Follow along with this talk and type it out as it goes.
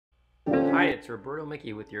Hi, it's Roberto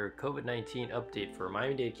Mickey with your COVID-19 update for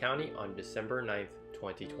Miami-Dade County on December 9th,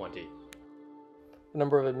 2020. The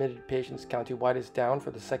number of admitted patients countywide is down for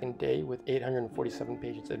the second day with 847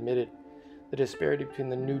 patients admitted. The disparity between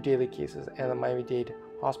the new daily cases and the Miami-Dade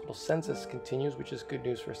hospital census continues, which is good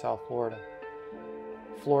news for South Florida.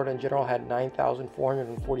 Florida in general had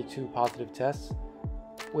 9,442 positive tests,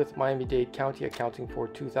 with Miami-Dade County accounting for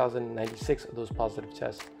 2,096 of those positive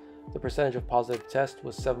tests. The percentage of positive tests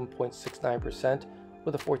was 7.69%,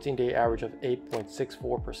 with a 14-day average of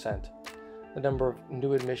 8.64%. The number of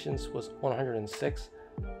new admissions was 106.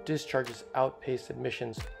 Discharges outpaced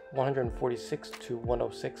admissions 146 to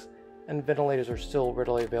 106, and ventilators are still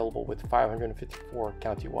readily available with 554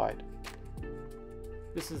 countywide.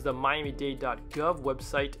 This is the Miami-Dade.gov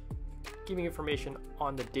website giving information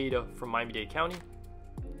on the data from Miami-Dade County.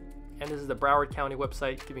 And this is the Broward County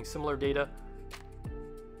website giving similar data.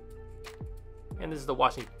 And this is the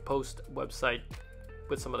Washington Post website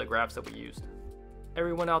with some of the graphs that we used.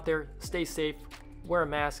 Everyone out there, stay safe, wear a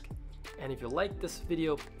mask, and if you like this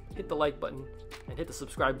video, hit the like button and hit the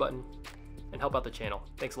subscribe button and help out the channel.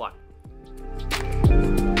 Thanks a lot.